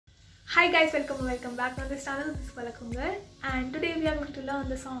Hi guys, welcome back on this channel. This is Palak Khungar, and today we are going to learn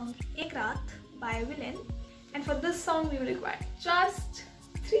the song Raat by Vilen. And for this song we will require just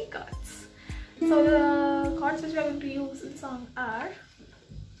 3 chords. So the chords which we are going to use in the song are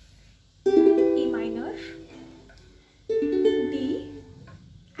E minor, D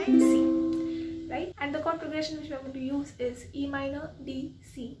and C, right? And the chord progression which we are going to use is E minor, D,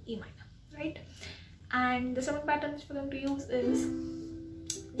 C, E minor, right? And the strumming pattern which we are going to use is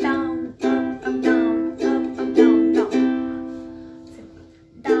down, up, down, down. Simple.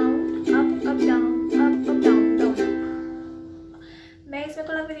 Down, up, down, down, down. मैं इसमें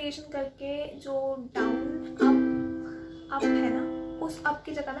थोड़ा variation करके जो down up है ना, उस up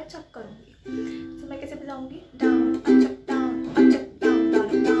की जगह मैं चक करूँगी. तो मैं कैसे बजाऊँगी? Down, up, Chak, down, up, Chak, down, down,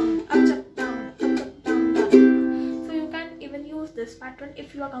 up, Chak, down, up, Chak, down, down. So you can even use this pattern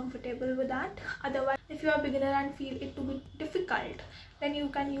if you are comfortable with that. Otherwise, if you are a beginner and feel it to be difficult, then you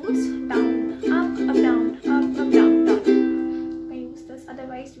can use down, up, down, down. You can use this.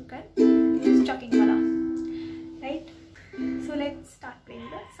 Otherwise, you can use chucking wala, right? So let's start playing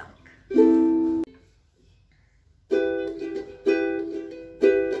the song.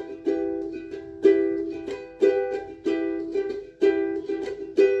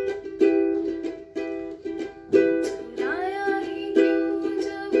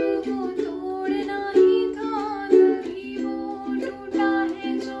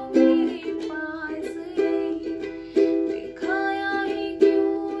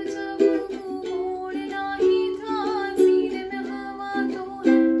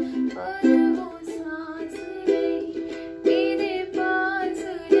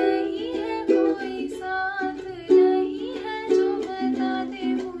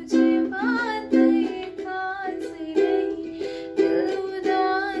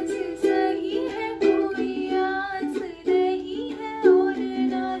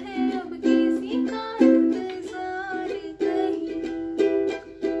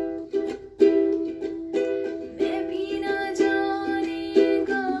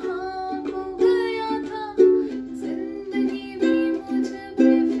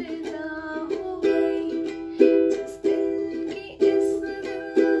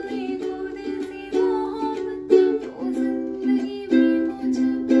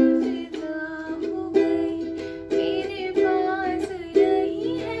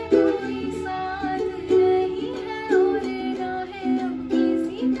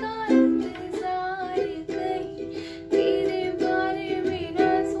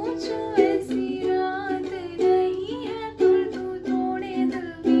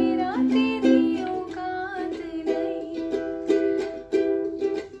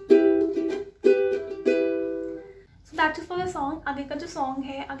 That is for the song. आगे का जो song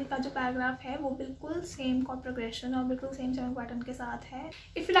है, आगे का जो paragraph है, वो बिल्कुल सेम कॉर्ड प्रोग्रेशन और बिल्कुल सेम स्ट्रमिंग पैटर्न के साथ है.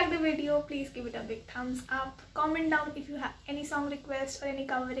 If you like the video, please give it a big thumbs up. Comment down if you have any song request और एनी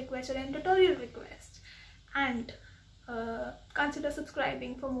कवर रिक्वेस्ट और any tutorial request, and consider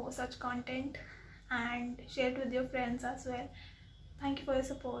subscribing for more such content and share it with your friends as well. Thank you for your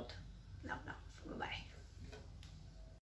support. Love. Bye bye.